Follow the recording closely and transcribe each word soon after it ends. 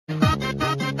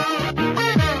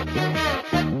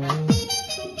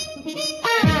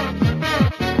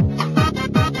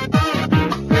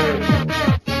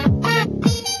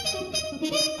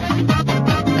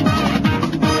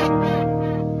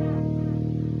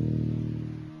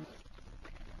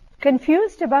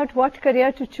Confused about what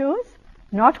career to choose?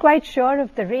 Not quite sure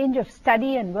of the range of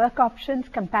study and work options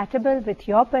compatible with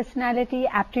your personality,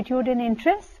 aptitude and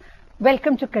interests?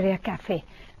 Welcome to Career Café,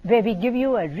 where we give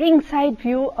you a ringside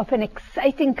view of an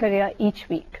exciting career each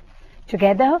week.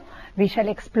 Together, we shall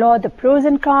explore the pros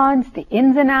and cons, the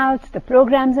ins and outs, the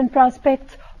programs and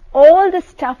prospects, all the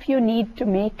stuff you need to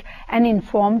make an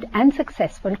informed and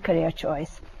successful career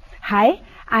choice. Hi,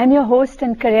 I'm your host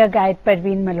and career guide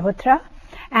Parveen Malhotra,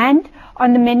 and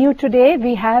on the menu today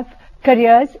we have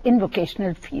careers in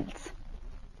vocational fields.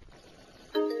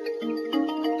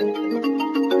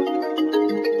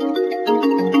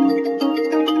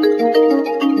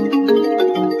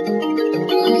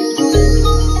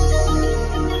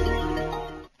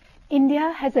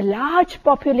 India has a large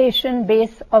population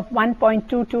base of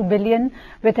 1.22 billion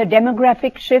with a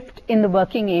demographic shift in the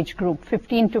working age group,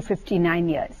 15 to 59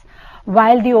 years.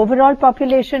 While the overall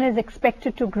population is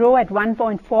expected to grow at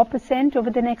 1.4%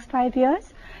 over the next 5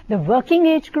 years, the working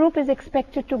age group is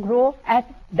expected to grow at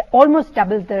almost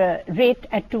double the rate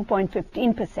at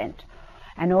 2.15%.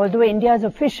 And although India's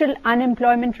official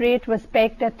unemployment rate was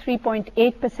pegged at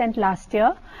 3.8% last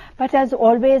year, but as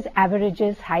always,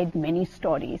 averages hide many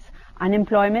stories.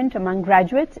 Unemployment among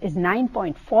graduates is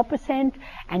 9.4%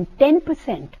 and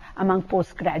 10% among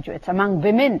postgraduates. Among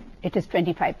women, it is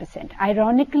 25%.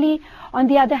 Ironically, on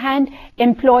the other hand,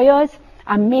 employers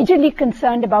are majorly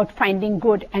concerned about finding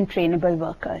good and trainable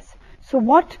workers. So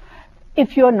what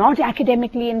if you're not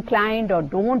academically inclined or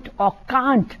don't or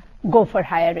can't go for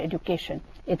higher education?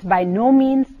 It's by no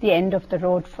means the end of the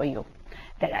road for you.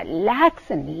 There are lakhs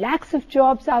and lakhs of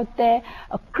jobs out there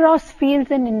across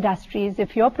fields and industries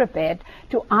if you're prepared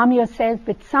to arm yourself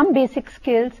with some basic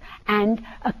skills and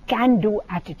a can-do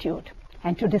attitude.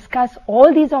 And to discuss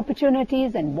all these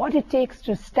opportunities and what it takes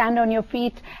to stand on your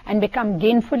feet and become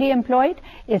gainfully employed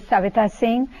is Savita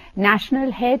Singh, National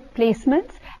Head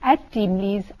Placements at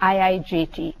TeamLease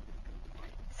IIJT.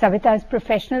 Savita's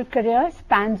professional career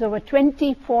spans over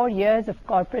 24 years of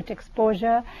corporate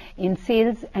exposure in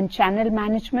sales and channel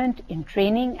management, in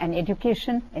training and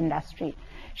education industry.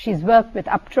 She's worked with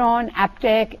Uptron,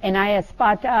 Aptech, NIS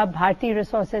Sparta, Bharti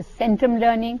Resources, Centum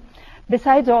Learning.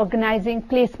 Besides organizing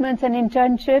placements and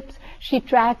internships, she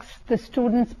tracks the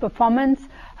students' performance.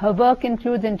 Her work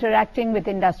includes interacting with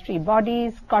industry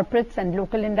bodies, corporates and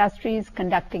local industries,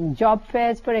 conducting job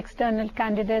fairs for external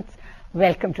candidates.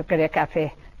 Welcome to Career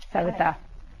Café, Savita.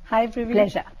 Hi, Parveen.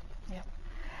 Pleasure. Yeah.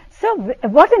 So,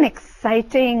 what an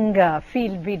exciting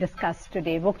field we discussed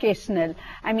today, vocational.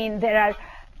 I mean, there are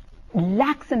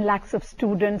lakhs and lakhs of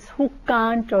students who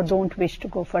can't or don't wish to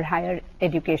go for higher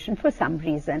education for some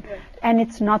reason. Right. And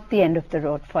it's not the end of the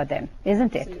road for them,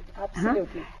 isn't it?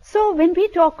 Absolutely. So, when we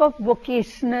talk of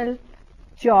vocational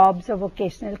jobs or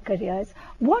vocational careers,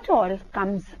 what all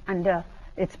comes under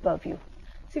its purview?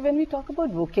 See, when we talk about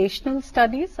vocational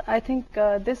studies, I think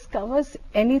this covers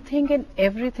anything and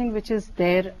everything which is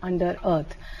there under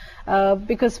earth.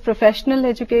 Because professional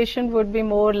education would be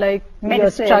more like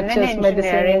Medicine, structures,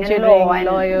 medicine, engineering,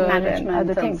 lawyer, and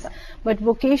other things. So. But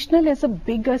vocational is a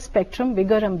bigger spectrum,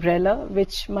 bigger umbrella,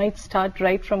 which might start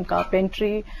right from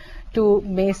carpentry to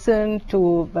mason,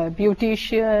 to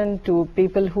beautician, to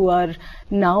people who are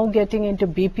now getting into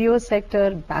BPO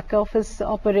sector, back office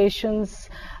operations,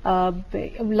 a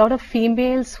lot of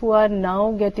females who are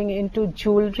now getting into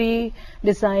jewelry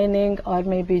designing or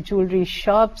maybe jewelry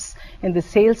shops in the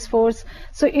sales force.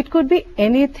 So it could be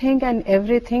anything and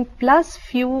everything, plus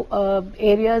few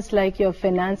areas like your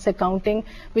finance, accounting,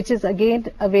 which is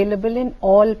again available in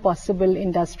all possible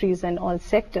industries and all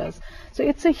sectors. So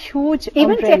it's a huge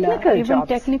umbrella.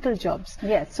 Technical jobs.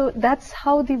 Yes. So that's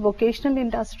how the vocational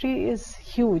industry is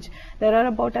huge. There are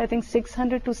about, I think,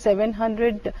 600 to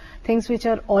 700 things which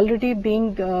are already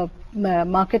being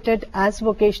marketed as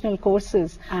vocational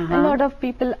courses. A lot of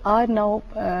people are now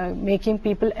making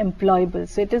people employable.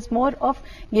 So it is more of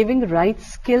giving right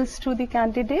skills to the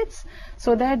candidates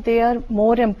so that they are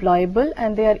more employable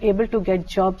and they are able to get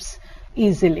jobs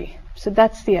easily. So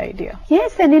that's the idea.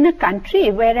 Yes, and in a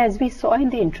country where, as we saw in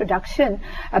the introduction,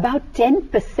 about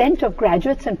 10% of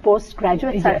graduates and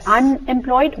postgraduates are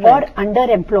unemployed or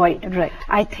underemployed. Right.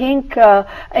 I think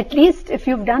at least if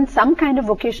you've done some kind of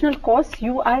vocational course,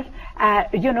 you are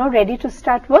ready to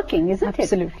start working, isn't it?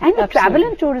 Absolutely. And the travel Absolutely.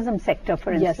 and tourism sector,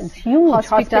 for Yes. instance, huge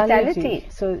hospitality.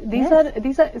 So these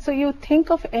are. So you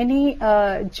think of any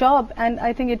job, and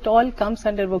I think it all comes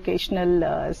under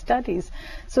vocational studies.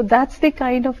 So that's the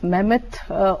kind of mammoth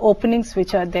openings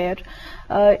which are there.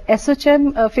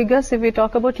 SHM figures, if we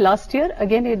talk about last year,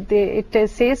 again it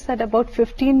says that about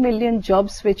 15 million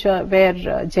jobs which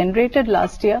were generated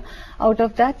last year. Out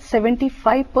of that,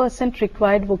 75%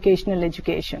 required vocational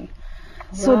education.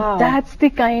 So Wow. that's the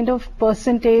kind of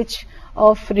percentage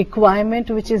of requirement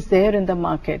which is there in the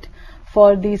market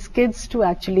for these kids to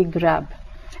actually grab.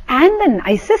 And the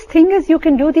nicest thing is you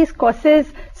can do these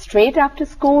courses straight after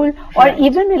school, or Right.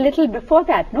 even a little before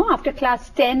that, no? After class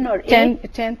 10 or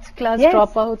 8. 10th class Yes.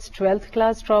 dropouts, 12th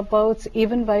class dropouts,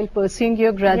 even while pursuing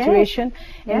your graduation.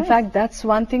 In Yes. fact, that's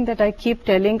one thing that I keep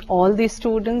telling all the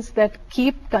students, that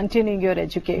keep continuing your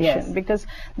education. Yes. Because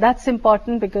that's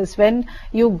important, because when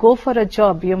you go for a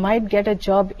job, you might get a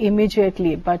job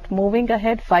immediately, but moving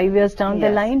ahead 5 years down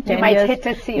the Yes. line, 10 You might years, hit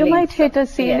a ceiling. you might hit a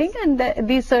ceiling, Yes. and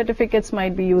these certificates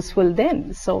might be useful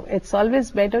then. So it's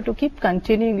always better to keep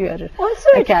continuing your Also,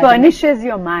 it academic. furnishes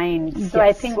your mind. So I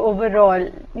Yes. think overall,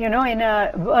 in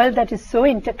a world that is so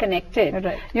interconnected,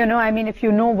 Right. I mean, if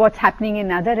you know what's happening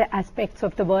in other aspects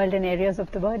of the world and areas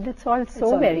of the world, it's all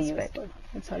so very always useful. better.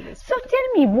 It's always So tell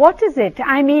me, what is it?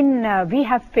 I mean, we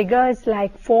have figures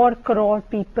like 4 crore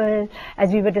people,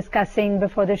 as we were discussing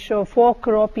before the show, 4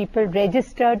 crore people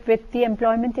registered with the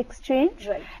employment exchange,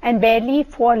 Right. and barely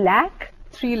 4 lakh.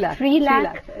 3 lakh. 3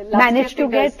 lakh Last managed year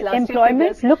to figures, get last year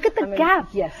employment. figures, Look at the I mean, gap.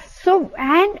 yes. So,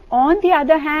 and on the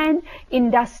other hand,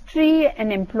 industry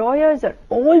and employers are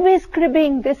always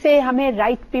cribbing. They say, हमें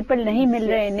right people नहीं मिल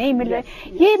रहे, नहीं मिल रहे.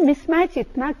 ये mismatch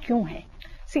इतना क्यों है?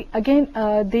 See, again,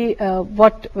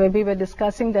 what we were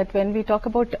discussing, that when we talk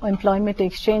about employment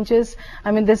exchanges,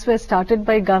 I mean, this was started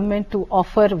by government to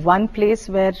offer one place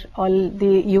where all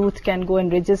the youth can go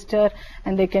and register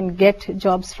and they can get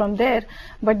jobs from there.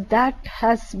 But that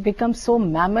has become so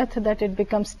mammoth that it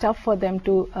becomes tough for them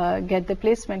to get the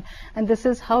placement. And this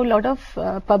is how a lot of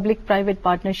public-private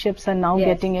partnerships are now Yes.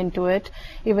 getting into it.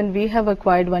 Even we have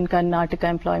acquired one Karnataka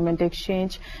Employment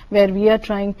Exchange, where we are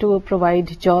trying to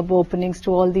provide job openings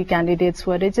to all the candidates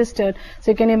who are registered.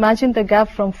 So you can imagine the gap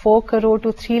from 4 crore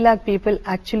to 3 lakh people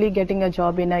actually getting a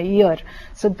job in a year.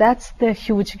 So that's the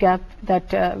huge gap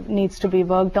that needs to be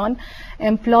worked on.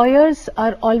 Employers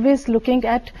are always looking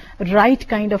at right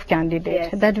kind of candidate,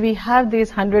 Yes. that we have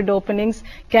these 100 openings.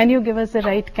 Can you give us the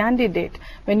right candidate?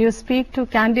 When you speak to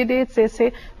candidates, they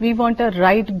say, we want a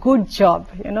right good job,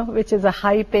 which is a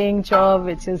high paying job,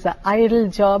 which is an idle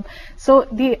job. So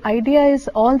the idea is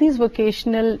all these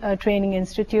vocational training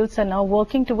institutes are now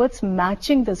working towards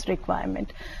matching this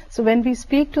requirement. So when we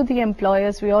speak to the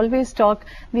employers, we always talk,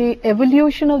 the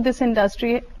evolution of this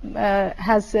industry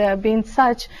has been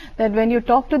such that when you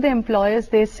talk to the employers,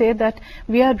 they say that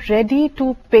we are ready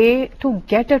to pay to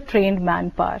get a trained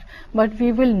manpower, but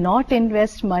we will not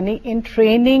invest money in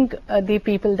training the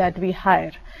people that we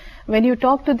hire. When you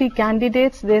talk to the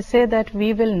candidates, they say that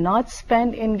we will not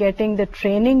spend in getting the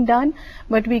training done,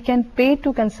 but we can pay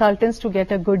to consultants to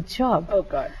get a good job. Oh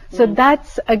God. So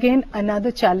that's again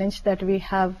another challenge that we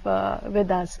have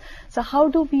with us. So how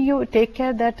do we take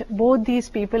care that both these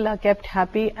people are kept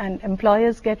happy and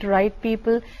employers get right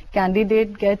people,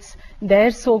 candidate gets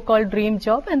their so-called dream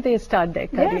job and they start their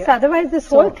career. Yes, otherwise this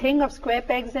So- whole thing of square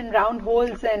pegs and round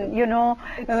holes and,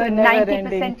 It's a 90%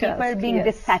 never-ending people task, being yes.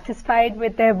 dissatisfied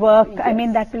with their work. I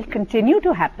mean, Yes. that will continue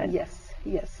to happen.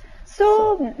 Yes.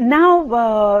 So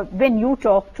now when you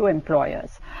talk to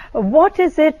employers, what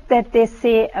is it that they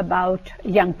say about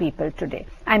young people today?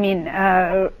 I mean,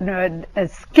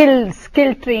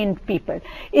 skill trained people.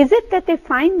 Is it that they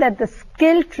find that the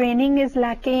skill training is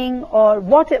lacking, or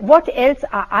what else?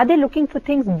 Are they looking for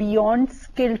things beyond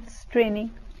skills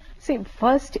training? See,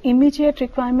 first immediate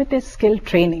requirement is skill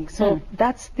training. So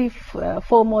that's the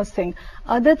foremost thing.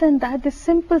 Other than that, the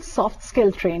simple soft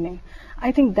skill training,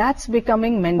 I think that's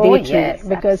becoming mandatory. yes,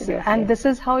 because absolutely. and this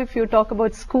is how, if you talk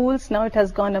about schools, now it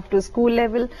has gone up to school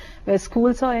level, where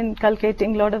schools are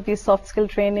inculcating a lot of these soft skill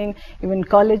training, even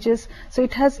colleges. So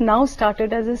it has now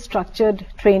started as a structured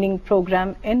training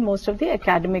program in most of the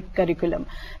academic curriculum.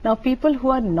 Now people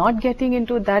who are not getting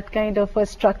into that kind of a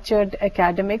structured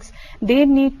academics, they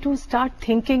need to start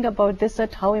thinking about this,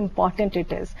 at how important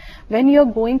it is. When you're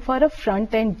going for a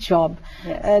front end job,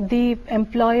 Yes. the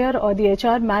employer or the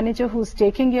HR manager who's who's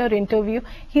taking your interview,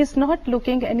 he's not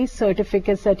looking any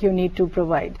certificates that you need to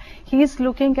provide. He's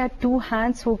looking at two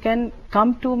hands who can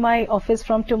come to my office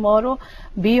from tomorrow,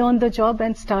 be on the job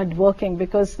and start working,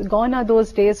 because gone are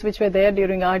those days which were there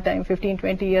during our time 15,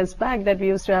 20 years back, that we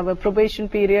used to have a probation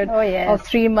period of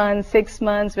 3 months, 6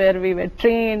 months, where we were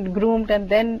trained, groomed, and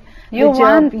then you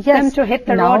want them to hit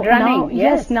the road running.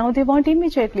 Yes, now they want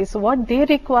immediately. So what they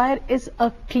require is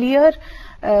a clear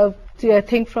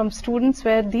thing from students,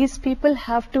 where these people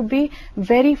have to be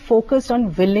very focused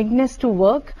on willingness to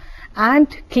work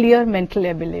and clear mental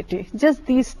ability. Just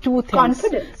these two things.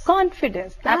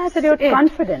 Confidence. Absolute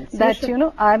confidence. That, you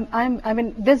know, I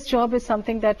mean, this job is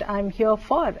something that I'm here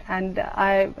for, and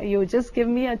you just give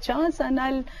me a chance and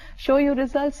I'll show you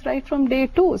results right from day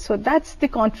 2. So that's the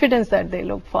confidence that they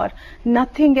look for.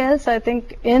 Nothing else, I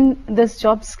think, in this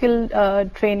job skill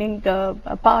training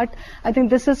part. I think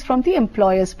this is from the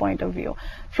employer's point of view.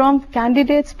 From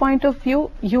candidate's point of view,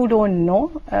 you don't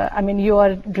know. I mean, you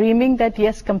are dreaming that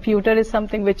yes, computer is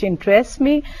something which interests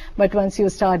me, but once you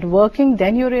start working,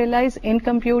 then you realize in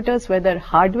computers whether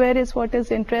hardware is what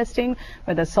is interesting,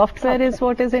 whether software is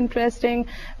what is interesting,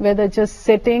 whether just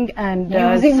sitting and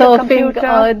surfing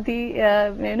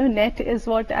the net is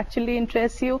what actually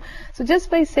interests you. So just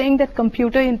by saying that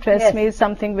computer interests me is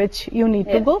something which you need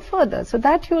to go further. So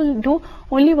that you'll do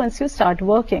only once you start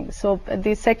working. So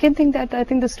the second thing that I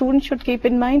think the student should keep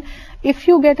in mind, if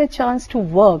you get a chance to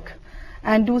work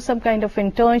and do some kind of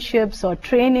internships or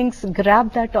trainings,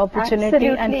 grab that opportunity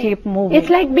and keep moving. It's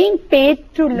like being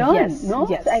paid to learn, no?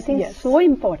 I think so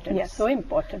important, so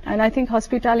important. And I think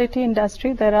hospitality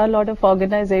industry, there are a lot of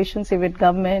organizations, even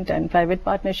government and private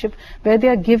partnership, where they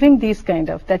are giving these kind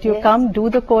of, that you come, do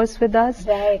the course with us,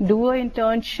 do an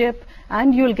internship,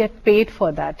 and you'll get paid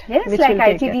for that. Yes, which like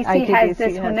ITDC has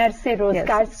this Hunar Se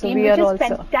Rozgar scheme, which is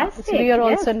fantastic. So we are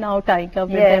also now tying up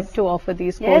with them to offer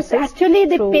these courses. Yes, actually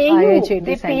they pay you.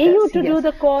 They pay you to do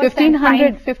the course.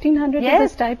 1500 is a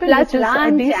stipend, plus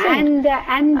lunch, and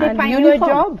they find you a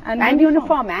job, and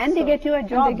uniform, and they get you a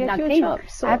job.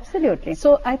 So, absolutely.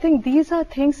 So I think these are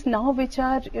things now which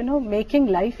are, you know, making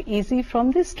life easy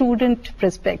from the student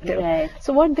perspective. Right.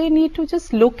 So what they need to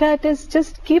just look at is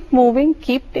just keep moving,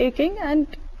 keep taking, and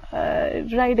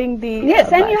riding the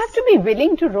and you have to be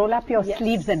willing to roll up your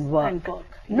sleeves and work.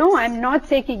 No, I'm not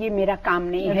saying कि ये मेरा काम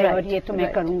नहीं है और ये तो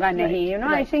मैं करूँगा नहीं. You know,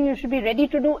 I think you should be ready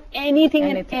to do anything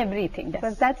and everything,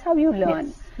 because that's how you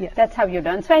learn. That's how you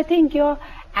learn. So I think your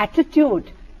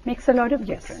attitude makes a lot of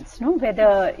difference, no?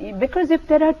 Whether, because if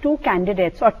there are 2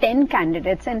 candidates or 10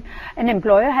 candidates and an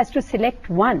employer has to select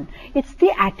one, it's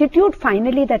the attitude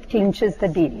finally that clinches the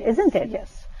deal, isn't it?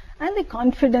 Yes. And the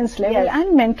confidence level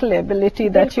and mental ability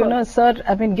that, you know, sir,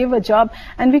 I mean, give a job.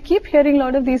 And we keep hearing a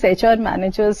lot of these HR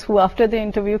managers who after the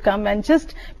interview come and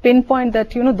just pinpoint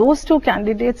that, you know, those 2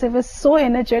 candidates, they were so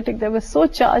energetic, they were so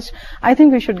charged, I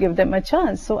think we should give them a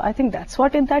chance. So I think that's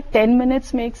what in that 10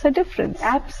 minutes makes a difference.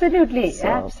 Absolutely,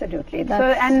 absolutely. So,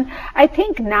 and I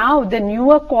think now the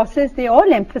newer courses, they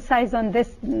all emphasize on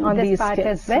this, this part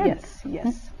as well.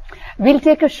 Yes. We'll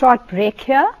take a short break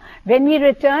here. When we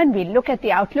return, we'll look at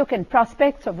the outlook and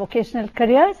prospects of vocational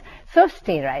careers. So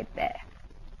stay right there.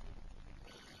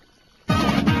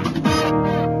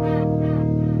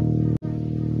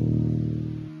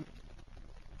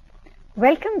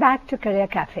 Welcome back to Career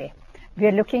Café. We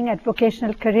are looking at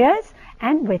vocational careers,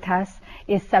 and with us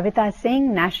is Savita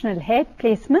Singh, National Head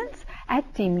Placements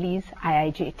at TeamLease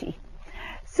IIJT.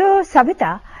 So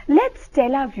Savita, let's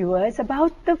tell our viewers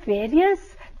about the various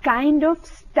kind of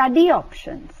study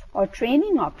options or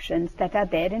training options that are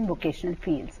there in vocational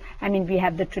fields. I mean, we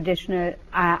have the traditional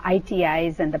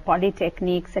ITIs and the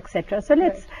polytechniques, etc. So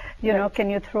let's, you know,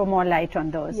 can you throw more light on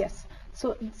those? Yes.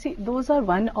 So, see, those are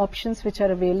one options which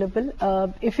are available.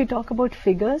 If we talk about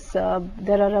figures,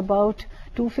 there are about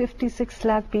 256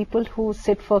 lakh people who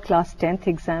sit for class 10th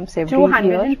exams every year.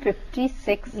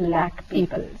 256 lakh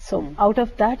people. So, out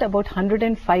of that, about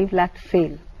 105 lakh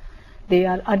fail. They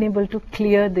are unable to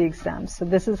clear the exams. So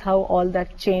this is how all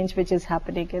that change which is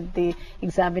happening in the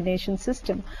examination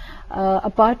system.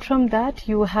 Apart from that,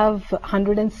 you have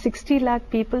 160 lakh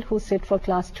people who sit for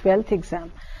class 12th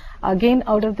exam. Again,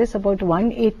 out of this, about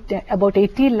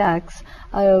 80 lakhs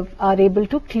are able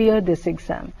to clear this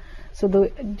exam. So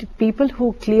the people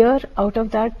who clear, out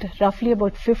of that, roughly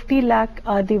about 50 lakh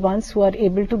are the ones who are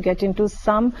able to get into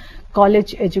some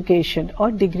college education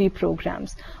or degree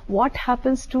programs. What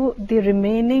happens to the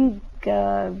remaining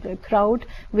crowd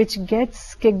which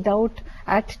gets kicked out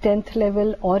at 10th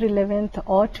level or 11th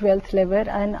or 12th level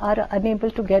and are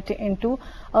unable to get into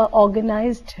an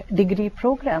organized degree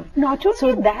program. Not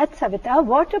only that, Savita,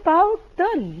 what about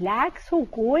the lakhs who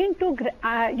go into,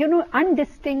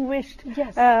 undistinguished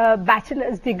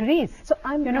bachelor's degrees? So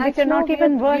which are not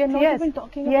even worth. We are not even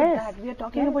talking about that. We are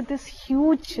talking about this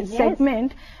huge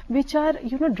segment which are,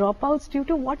 dropouts due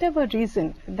to whatever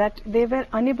reason, that they were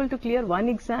unable to clear one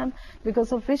exam,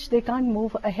 because of which they can't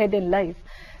move ahead in life.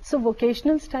 So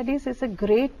vocational studies is a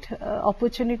great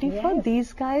opportunity for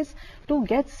these guys to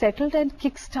get settled and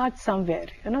kickstart somewhere,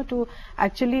 to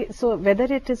actually, so whether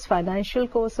it is financial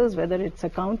courses, whether it's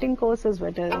accounting courses,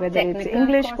 whether it's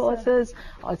English courses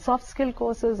or soft skill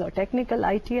courses or technical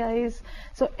ITIs.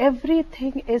 So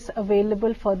everything is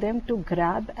available for them to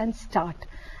grab and start.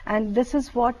 And this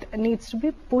is what needs to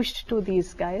be pushed to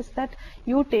these guys, that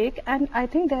you take, and I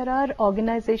think there are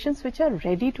organizations which are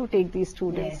ready to take these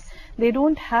students. They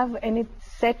don't have any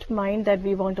set mind that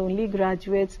we want only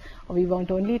graduates, or we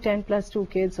want only 10+2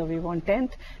 kids, or we want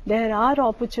 10th. There are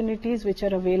opportunities which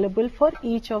are available for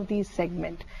each of these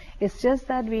segments. It's just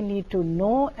that we need to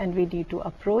know and we need to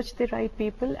approach the right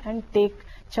people and take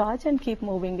charge and keep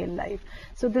moving in life.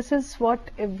 So this is what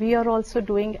we are also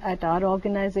doing at our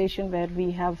organization, where we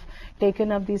have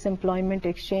taken up these employment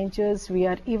exchanges. We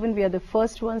are the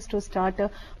first ones to start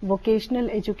a vocational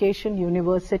education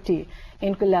university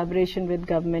in collaboration with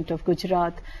government of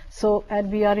Gujarat. So,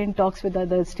 and we are in talks with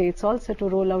other states also to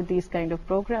roll out these kind of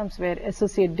programs where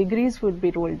associate degrees would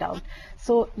be rolled out.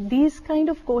 So these kind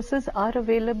of courses are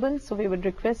available. So we would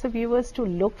request the viewers to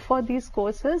look for these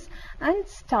courses and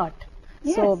start.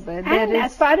 Yes. So and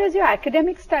as far as your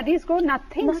academic studies go,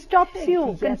 nothing stops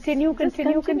you. Yes.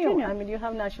 Continue. I mean, you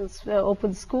have national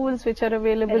open schools which are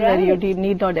available where you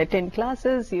need not attend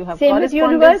classes. You have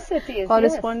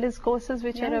correspondence courses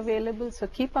which are available. So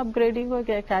keep upgrading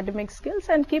your academic skills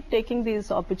and keep taking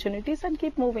these opportunities and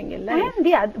keep moving in life. And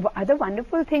the other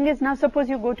wonderful thing is, now suppose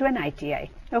you go to an ITI.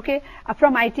 Okay,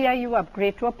 from ITI you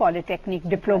upgrade to a polytechnic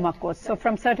diploma course. So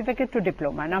from certificate to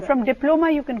diploma. Now from diploma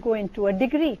you can go into a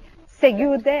degree.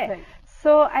 There.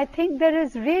 So I think there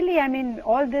is really, I mean,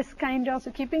 all this kind of...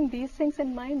 So keeping these things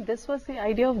in mind, this was the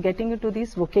idea of getting into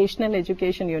these vocational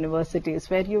education universities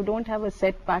where you don't have a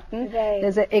set pattern.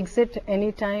 There's an exit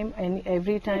anytime and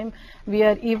every time. We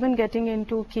are even getting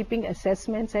into keeping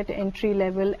assessments at entry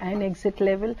level and exit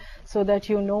level, so that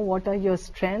you know what are your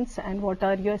strengths and what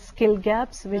are your skill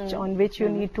gaps on which you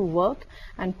need to work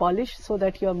and polish, so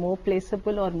that you are more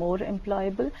placeable or more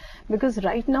employable. Because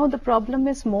right now the problem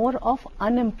is more of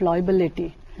unemployability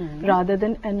rather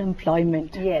than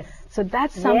unemployment. Yes. So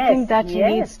that's something that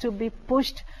needs to be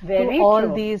pushed to all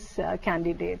these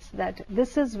candidates, that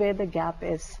this is where the gap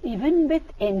is. Even with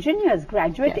engineers,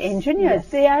 graduate engineers,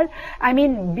 they are, I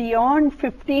mean, beyond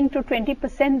 15 to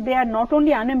 20%, they are not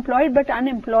only unemployed but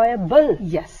unemployable.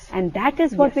 Yes. And that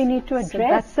is what we need to address. So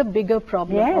that's the bigger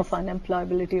problem of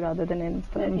unemployability rather than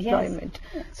employment.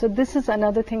 So this is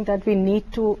another thing that we need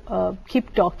to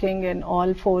keep talking in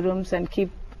all forums and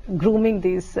keep grooming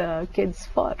these kids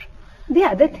for. The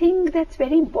other thing that's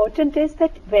very important is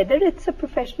that whether it's a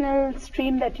professional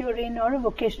stream that you're in or a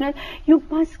vocational, you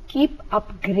must keep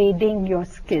upgrading your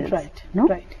skills.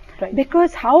 Right.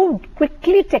 Because how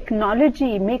quickly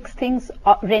technology makes things,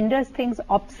 renders things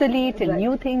obsolete and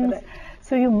new things.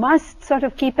 So you must sort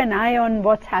of keep an eye on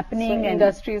what's happening. So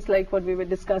industries like what we were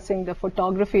discussing, the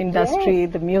photography industry,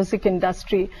 the music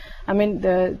industry. I mean,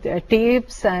 the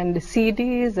tapes and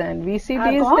CDs and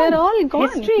VCDs, they're all gone.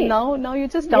 History. Now you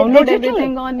just download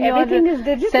everything on your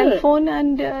cell phone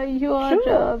and you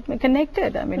are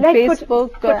connected. I mean, like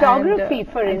Facebook, photography,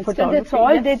 for instance, it's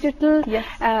all digital.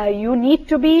 You need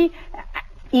to be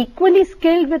equally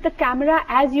skilled with the camera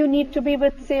as you need to be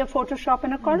with, say, a Photoshop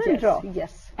and a CorelDRAW.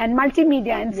 And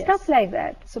multimedia and stuff like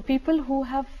that. So people who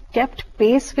have kept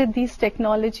pace with these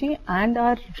technology and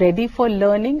are ready for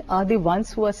learning are the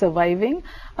ones who are surviving.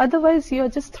 Otherwise, you're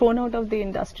just thrown out of the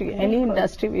industry, any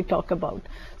industry we talk about.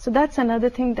 So that's another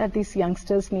thing that these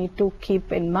youngsters need to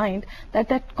keep in mind,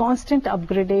 that constant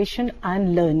upgradation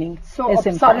and learning is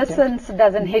important. So obsolescence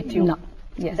doesn't hit you. No.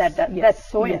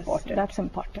 That's so important. That's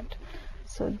important.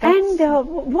 So and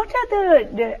what are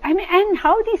and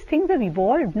how these things have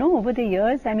evolved, over the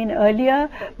years. I mean, earlier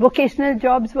vocational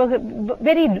jobs were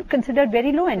considered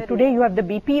very low, and today you have the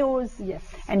BPOs,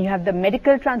 and you have the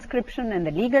medical transcription and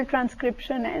the legal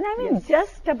transcription, and I mean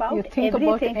just about you think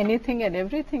about anything and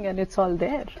everything, and it's all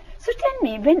there. So tell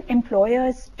me, when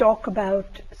employers talk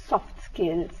about soft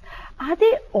skills, Are they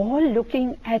all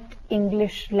looking at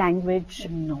English language?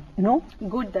 No. No?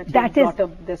 Good that That you is- brought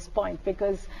up this point,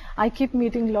 because I keep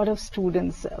meeting a lot of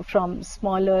students from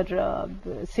smaller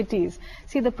cities.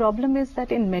 See, the problem is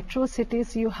that in metro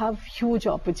cities you have huge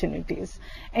opportunities.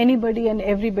 Anybody and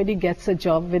everybody gets a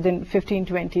job within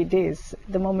 15-20 days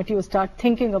the moment you start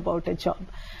thinking about a job.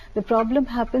 The problem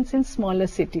happens in smaller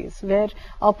cities where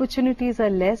opportunities are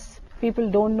less.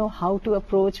 People don't know how to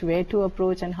approach, where to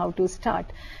approach, and how to start.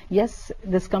 Yes,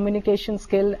 this communication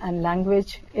skill and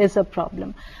language is a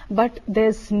problem, but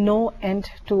there's no end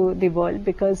to the world,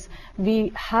 because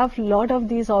we have a lot of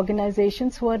these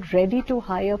organizations who are ready to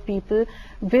hire people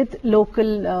with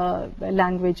local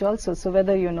language also. So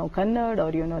whether you know Kannada,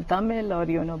 or you know Tamil, or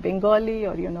you know Bengali,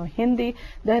 or you know Hindi,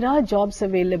 there are jobs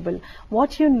available.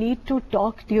 What you need to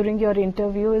talk during your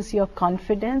interview is your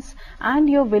confidence and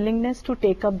your willingness to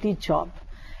take up the job.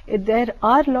 There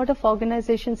are a lot of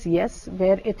organizations, yes,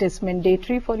 where it is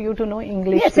mandatory for you to know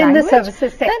English Yes, language. in the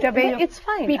services sector, Then where it's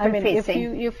fine. people I mean,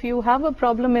 facing. if you have a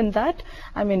problem in that,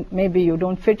 I mean, maybe you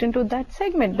don't fit into that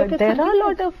segment. Look But at there are a Savita.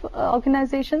 lot of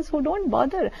organizations who don't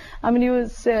bother. I mean, you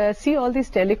see all these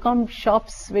telecom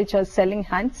shops which are selling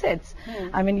handsets.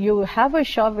 I mean, you have a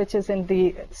shop which is in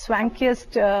the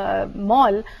swankiest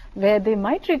mall, where they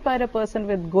might require a person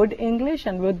with good English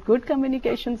and with good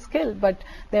communication skill, but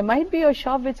there might be a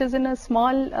shop which is in a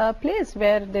small place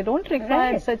where they don't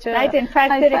require Right. such a Right. In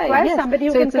fact, they hi-fi. require Yes. somebody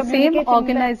who so can it's the communicate same in the-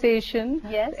 organization.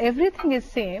 Yes. Everything is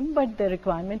same, but the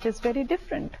requirement is very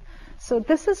different. So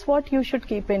this is what you should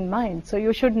keep in mind. So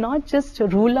you should not just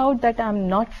rule out that I'm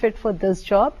not fit for this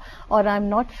job, or I'm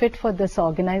not fit for this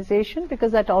organization,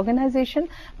 because that organization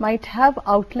might have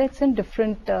outlets in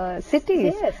different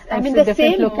cities. Yes, I and mean so the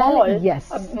different same mall,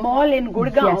 Yes. a mall in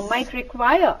Gurgaon Yes. might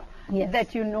require Yes.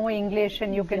 that you know English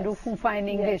and you can do Yes. fufa in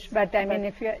English. Yes. But I mean,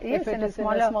 if you're if it in a is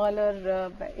smaller, in a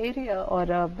smaller area, or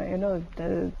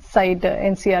the side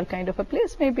NCR kind of a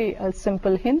place, maybe a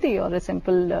simple Hindi or a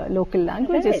simple local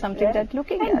language is Right, something right. that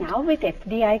looking and at. now with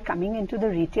FDI coming into the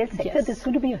retail sector, Yes. there's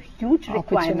going to be a huge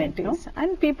requirement. No? Opportunities.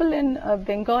 And people in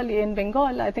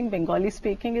Bengal, I think Bengali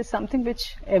speaking is something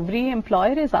which every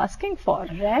employer is asking for.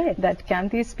 Right. That can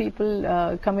these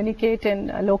people communicate in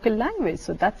a local language?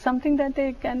 So that's something that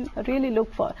they can really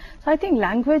look for. So I think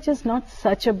language is not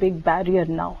such a big barrier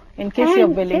now, in case you're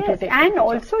willing to yes, take and the job.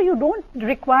 also you don't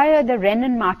require the Wren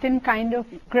and Martin kind of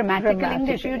grammatical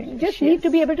English. You English, just need to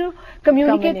be yes. able to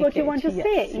communicate what you want to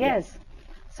Communicate, say. yes, Yes.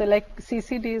 So like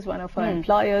CCD is one of our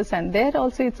employers, and there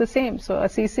also it's the same. So a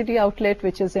CCD outlet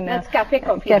which is in That's a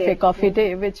Cafe Coffee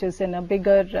Day. which is in a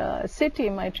bigger city,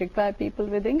 might require people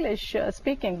with English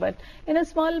speaking. But in a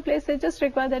small place, they just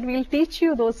require that we'll teach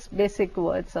you those basic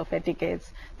words of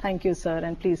etiquettes. Thank you, sir,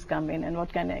 and please come in, and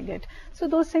what can I get? So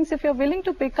those things, if you're willing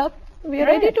to pick up, we are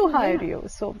Right, ready to hire yeah. you.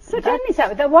 So Tell me,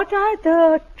 Savita, what are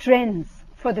the trends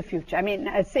for the future? I mean,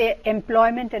 say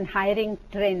employment and hiring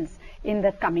trends in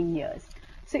the coming years.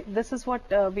 See, this is what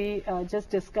we just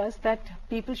discussed, that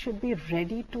people should be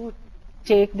ready to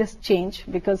take this change,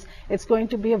 because it's going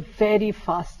to be a very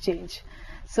fast change.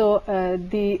 So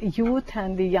the youth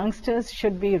and the youngsters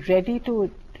should be ready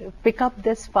to pick up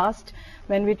this fast.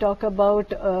 When we talk about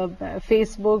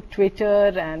Facebook,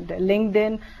 Twitter and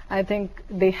LinkedIn, I think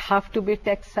they have to be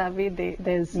tech savvy.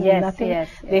 There's Yes, nothing. yes,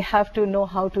 They have to know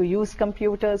how to use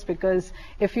computers, because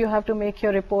if you have to make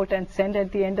your report and send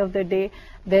at the end of the day,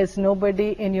 there's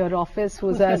nobody in your office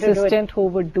who's an going to do it. assistant who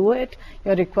would do it.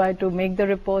 You're required to make the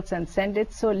reports and send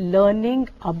it. So learning,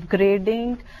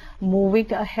 upgrading,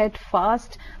 moving ahead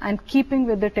fast and keeping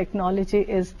with the technology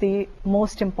is the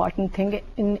most important thing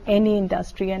in any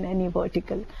industry and any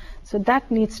vertical. So that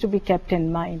needs to be kept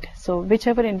in mind. So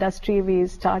whichever industry we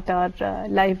start our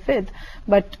life with,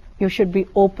 but you should be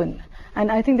open. And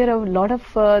I think there are a lot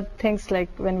of things, like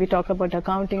when we talk about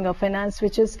accounting or finance,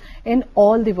 which is in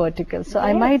all the verticals. So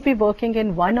I might be working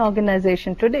in one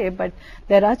organization today, but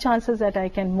there are chances that I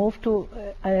can move to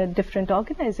different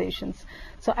organizations.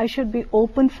 So I should be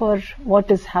open for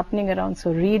what is happening around.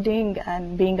 So reading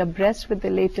and being abreast with the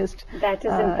latest That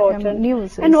is important.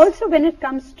 news. And also when it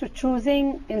comes to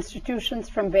choosing institutions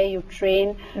from where you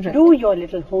train, Right. do your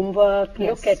little homework, Yes.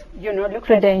 look at, look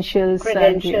Credentials at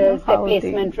and, credentials, how their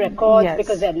placement records, Yes.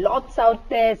 because there are lots out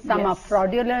there. Some are Yes.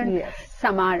 fraudulent, Yes.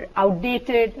 some are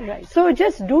outdated. Right. So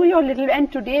just do your little,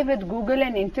 and today with Google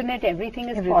and internet, everything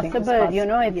is Everything is possible. It's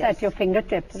possible, at your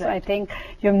fingertips. So I Right. think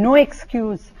you have no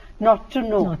excuse not to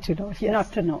know. Not to know, yes.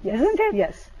 Not to know, Yes. isn't it?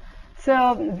 Yes. So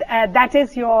that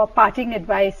is your parting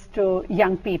advice to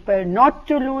young people: not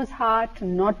to lose heart,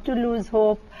 not to lose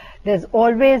hope. There's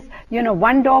always,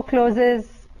 one door closes,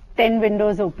 10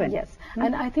 windows open. Yes,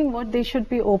 And I think what they should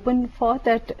be open for,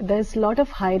 that there's a lot of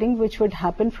hiring which would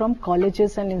happen from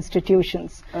colleges and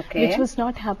institutions, which was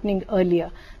not happening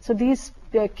earlier. So these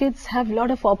kids have a lot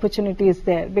of opportunities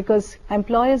there, because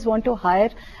employers want to hire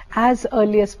as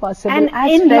early as possible, and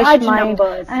as in fresh large mind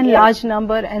numbers, and large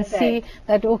number, and see Right.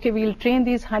 that, okay, we'll train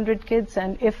these 100 kids,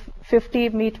 and if 50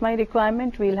 meet my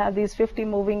requirement, we'll have these 50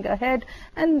 moving ahead,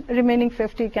 and remaining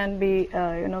 50 can be,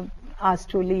 asked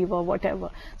to leave or whatever.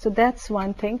 So that's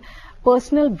one thing.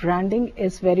 Personal branding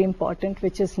is very important,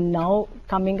 which is now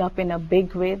coming up in a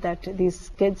big way, that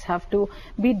these kids have to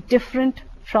be different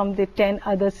from the 10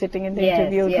 others sitting in the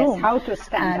interview room. How to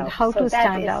stand and out. how So to that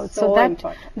stand is out. so So that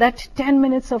important. that 10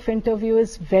 minutes of interview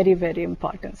is very, very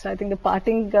important. So I think the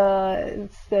parting the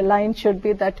line should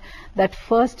be that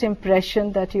first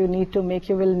impression that you need to make.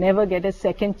 You will never get a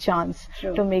second chance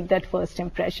to make that first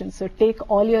impression. So take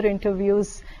all your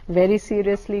interviews very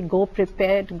seriously, go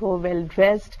prepared, go well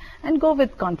dressed, and go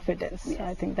with confidence. Yes.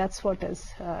 I think that's what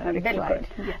is required.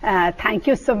 Thank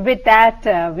you. So with that,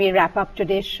 we wrap up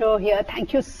today's show here.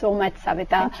 Thank you so much,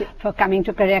 Savita, for coming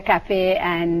to Career Cafe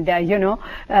and,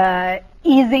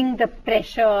 easing the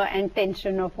pressure and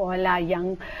tension of all our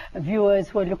young viewers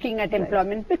who are looking at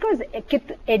employment, because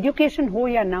education ho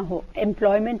ya na ho,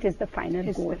 employment is the final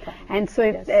goal. And so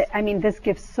if, this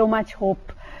gives so much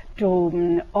hope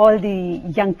to all the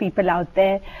young people out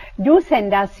there. Do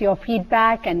send us your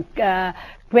feedback and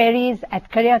queries at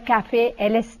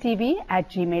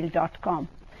careercafe@lstv@gmail.com.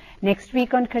 Next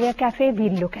week on Career Cafe,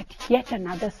 we'll look at yet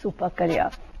another super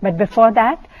career. But before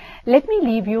that, let me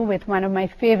leave you with one of my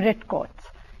favorite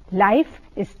quotes. Life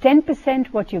is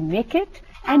 10% what you make it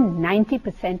and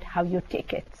 90% how you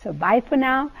take it. So bye for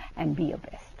now and be your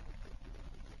best.